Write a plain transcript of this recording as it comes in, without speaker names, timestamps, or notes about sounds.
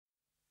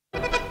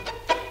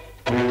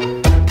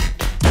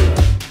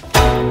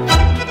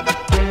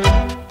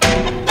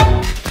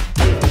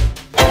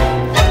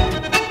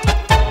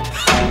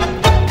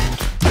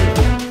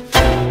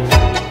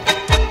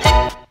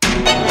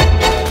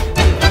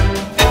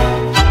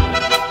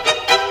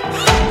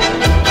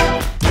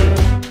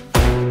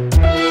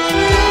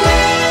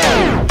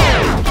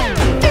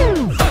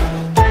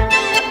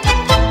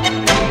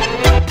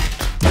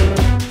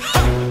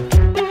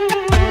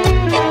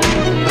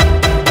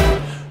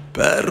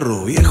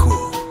Perro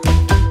viejo,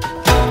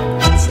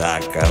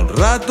 saca un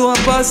rato a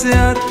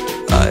pasear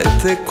a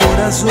este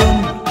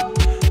corazón.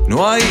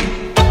 No hay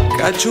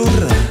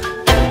cachorra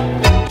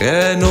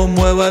que no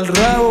mueva el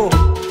rabo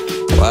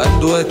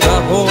cuando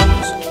estás vos.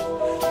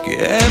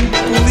 ¿Quién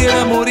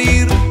pudiera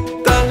morir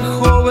tan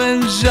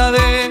joven ya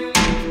de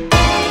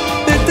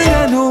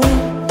veterano?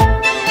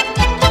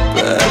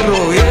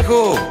 Perro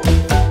viejo,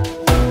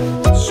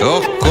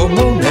 sos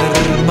como un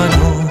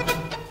hermano.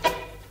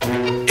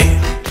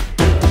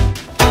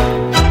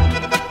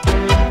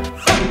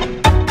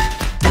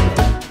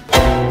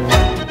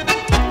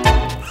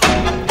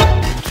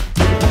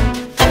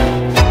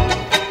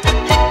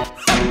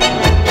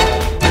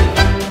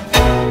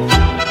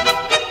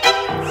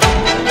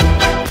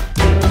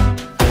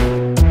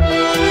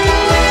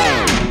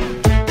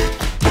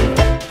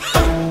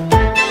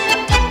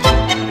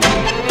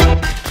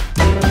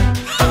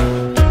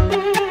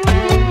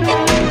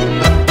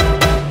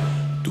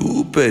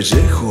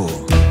 Pellejo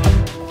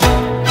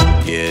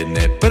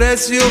tiene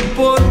precio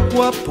por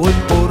guapo y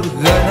por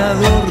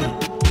ganador.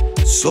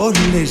 Sos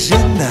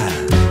leyenda,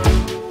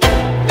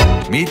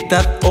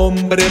 mitad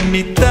hombre,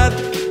 mitad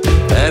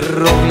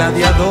perro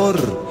gladiador.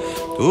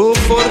 Tu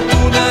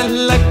fortuna es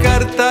la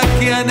carta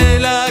que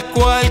anhela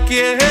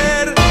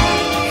cualquier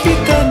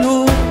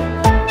gitano.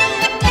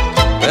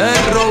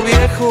 Perro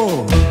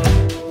viejo,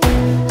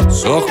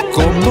 sos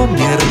como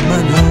mi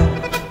hermano.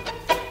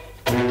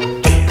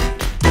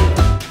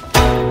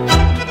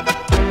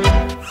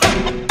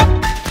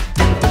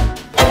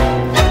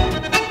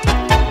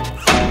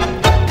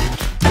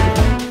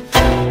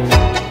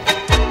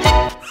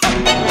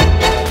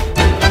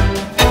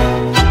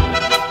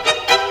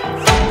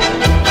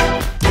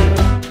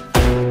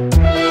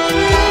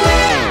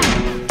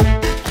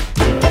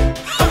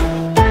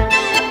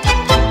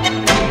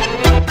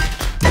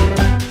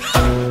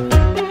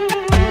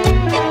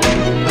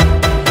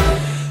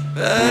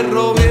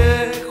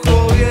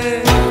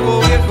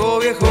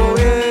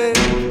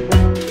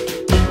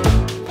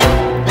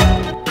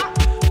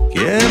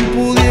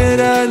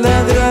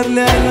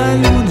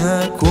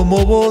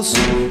 Como vos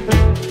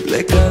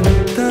le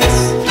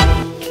cantas,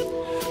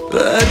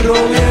 perro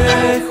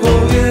viejo,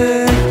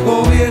 viejo,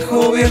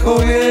 viejo, viejo,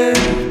 viejo.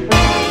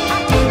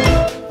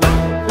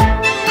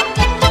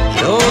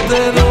 Yo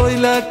te doy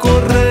la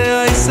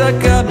correa y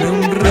sácame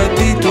un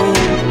ratito,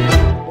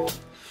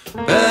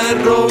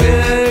 perro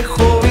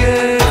viejo,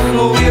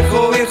 viejo, viejo,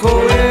 viejo,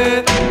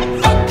 viejo.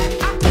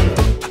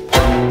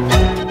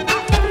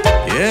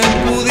 ¿Quién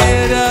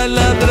pudiera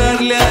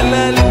ladrarle a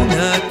la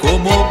luna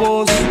como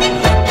vos?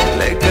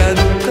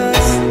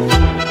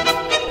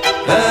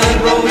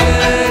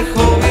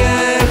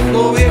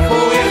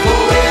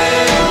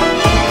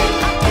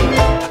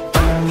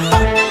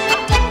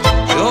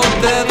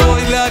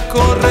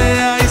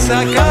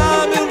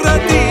 Sácame un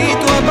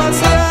ratito a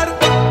pasear.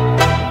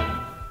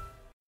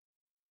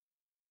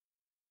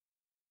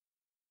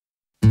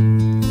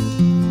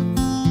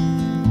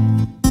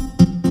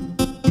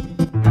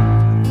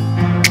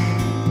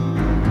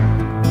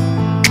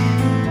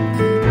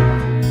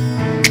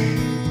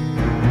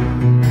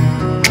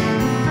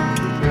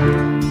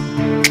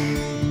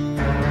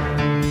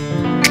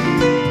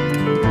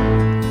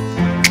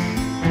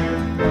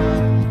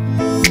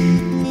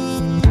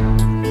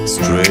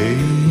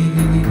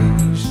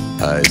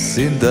 I've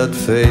seen that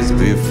face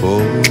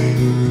before.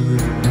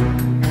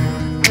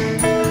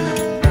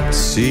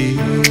 See,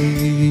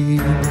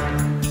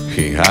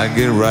 he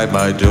hanging right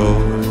my door,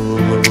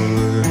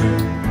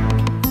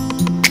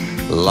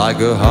 like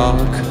a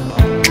hawk,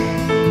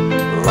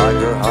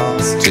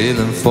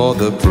 stealing for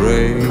the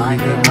prey,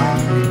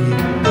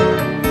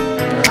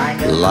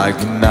 like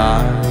a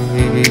night,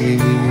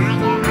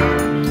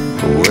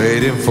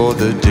 waiting for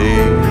the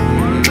day.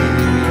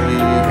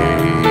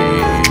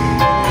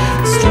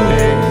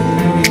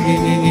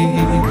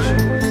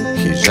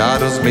 He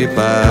shadows me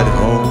back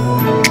home.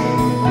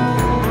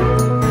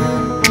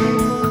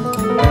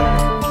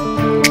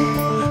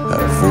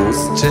 Her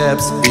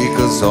footsteps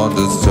echoes on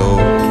the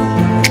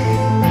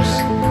stones.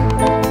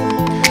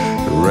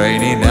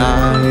 Rainy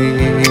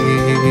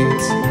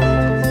nights,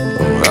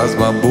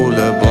 Rasman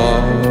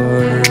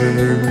Boulevard.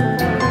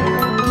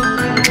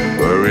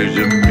 Where is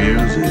the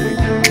music?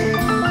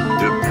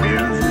 The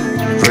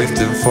music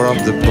drifting from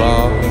the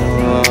bars.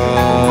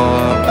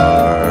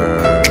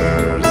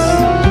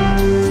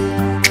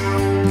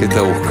 ¿Qué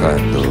está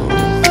buscando?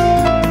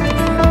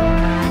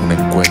 Un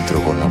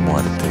encuentro con la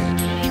muerte.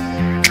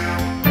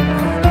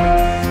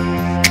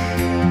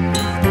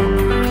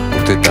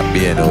 Usted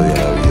también odia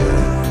la vida.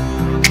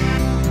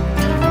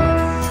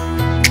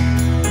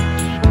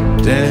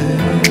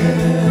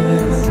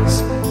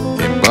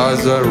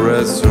 was a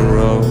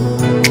restaurant.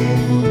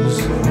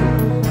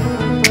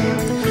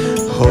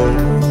 Home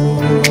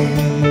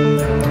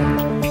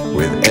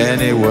with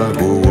anyone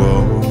who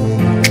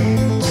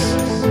wants.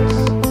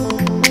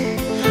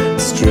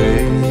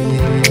 Strange,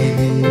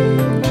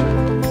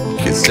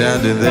 he's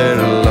standing there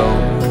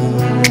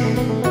alone,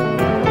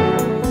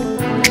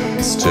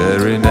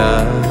 staring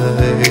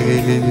eyes,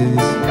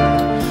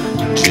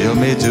 chill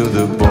me to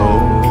the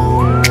bone.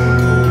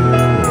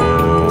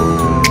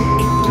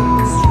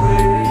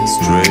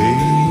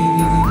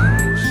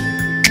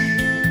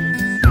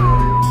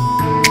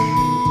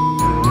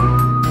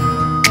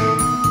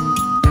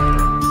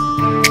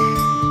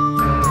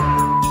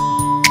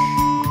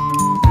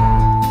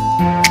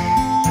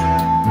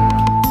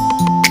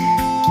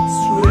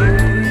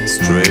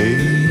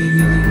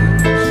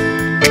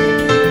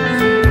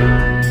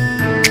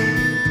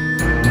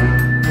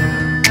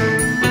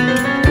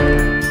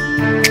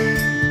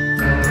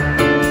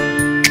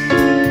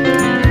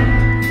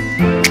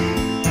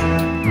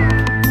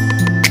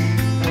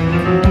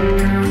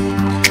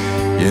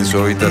 Su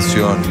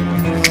habitación,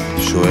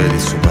 Joel y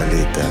su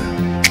maleta.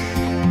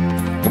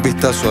 Un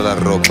vistazo a la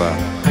ropa,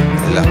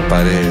 en las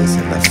paredes,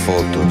 en las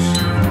fotos,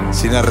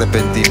 sin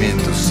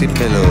arrepentimiento, sin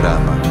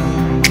melodrama.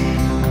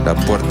 La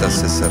puerta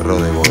se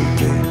cerró de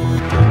golpe.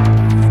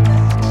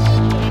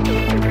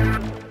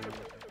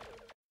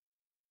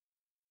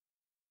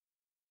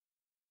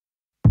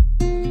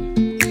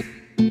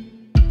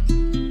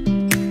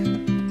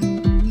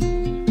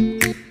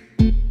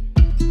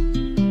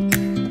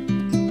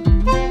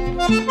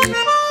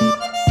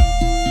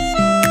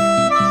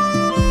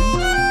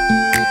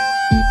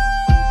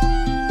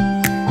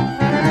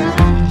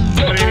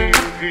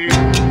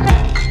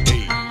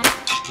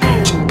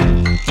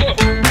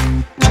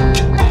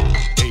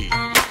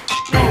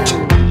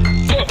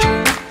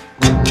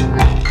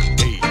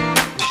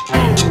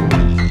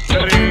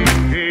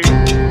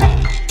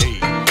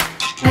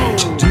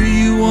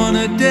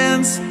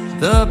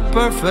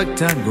 Perfect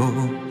tango.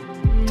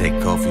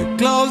 Take off your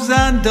clothes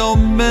and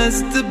don't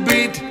miss the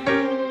beat.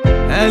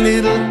 A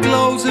little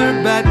closer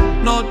but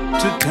not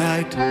too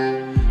tight.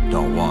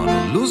 Don't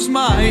wanna lose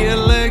my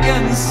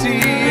elegancy.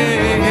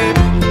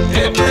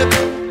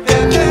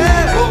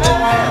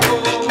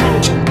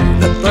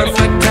 The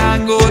perfect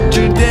tango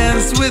to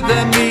dance with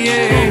me.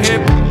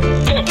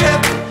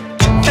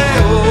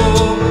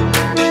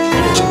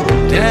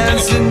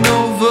 Dancing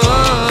over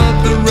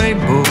the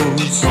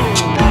rainbows.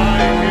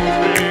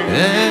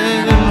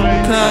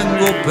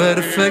 Tango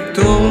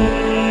perfecto.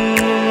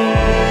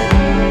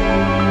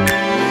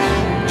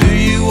 Do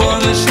you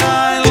wanna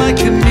shine like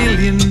a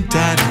million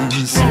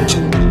diamonds?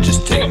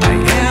 Just take my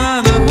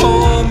hand and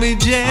hold me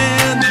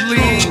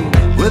gently.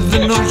 With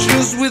no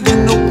shoes, with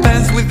no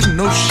pants, with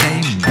no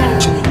shame.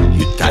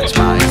 You touch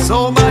my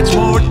soul much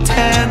more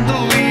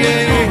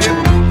tenderly.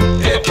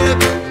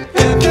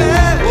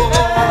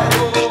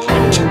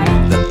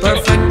 The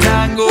perfect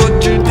tango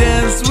to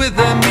dance with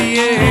me.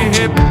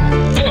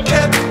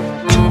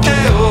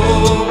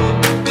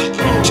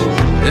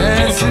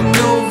 Dancing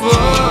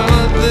over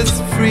this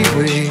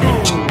freeway.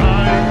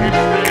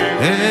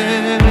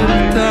 El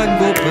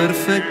tango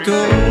perfecto.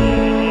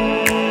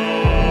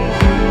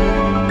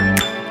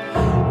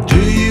 Do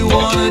you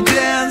wanna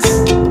dance?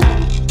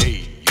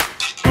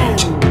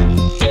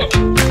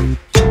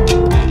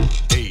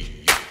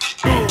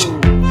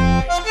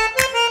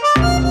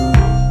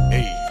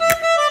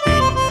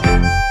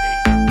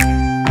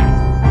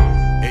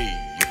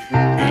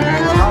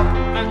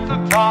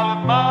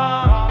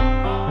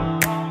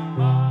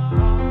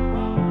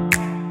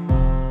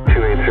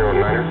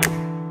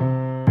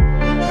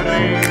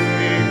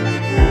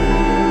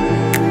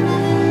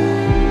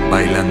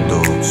 Bailando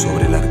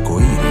sobre el arco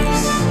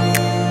iris.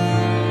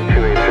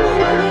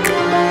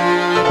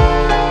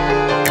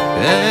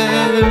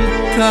 El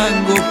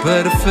tango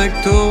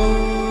perfecto.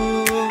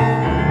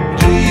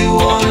 Do you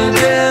wanna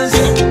dance?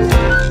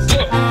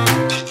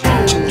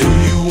 Do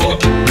you want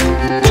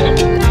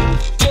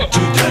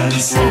to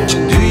dance?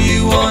 Do you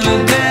wanna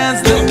dance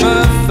the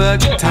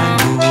perfect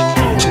tango?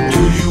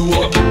 Do you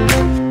want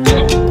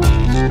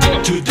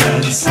to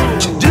dance?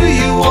 Do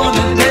you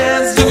wanna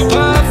dance the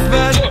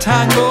perfect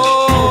tango?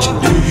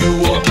 Do you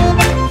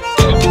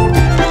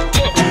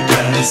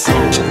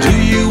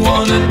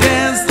want to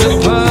dance the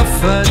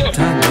perfect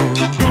tango?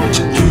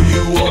 Do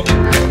you want to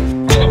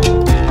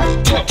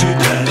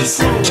dance?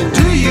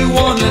 Do you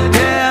want to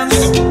dance the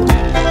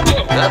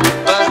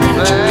perfect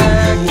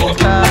tango?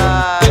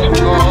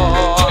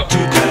 To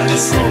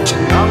dance.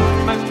 Come,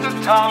 Mr.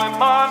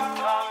 Taliban.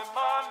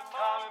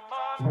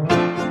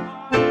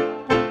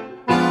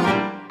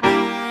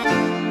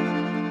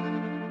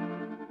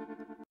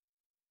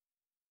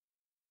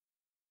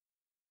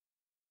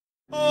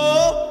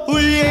 Oh,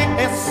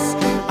 yes,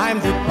 I'm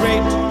the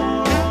great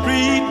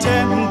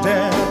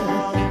pretender,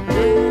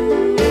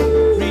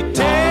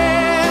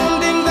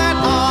 pretending that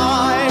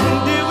I'm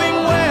doing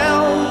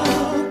well.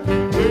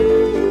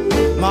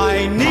 My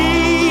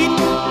need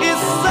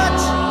is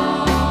such,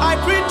 I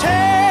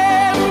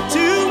pretend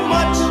too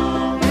much.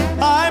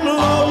 I'm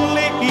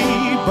lonely,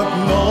 but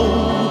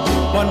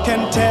one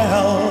can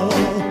tell.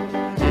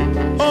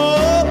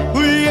 Oh,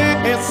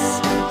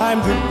 yes, I'm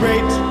the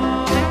great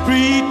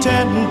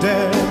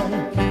pretender.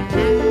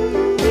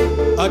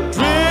 A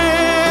dream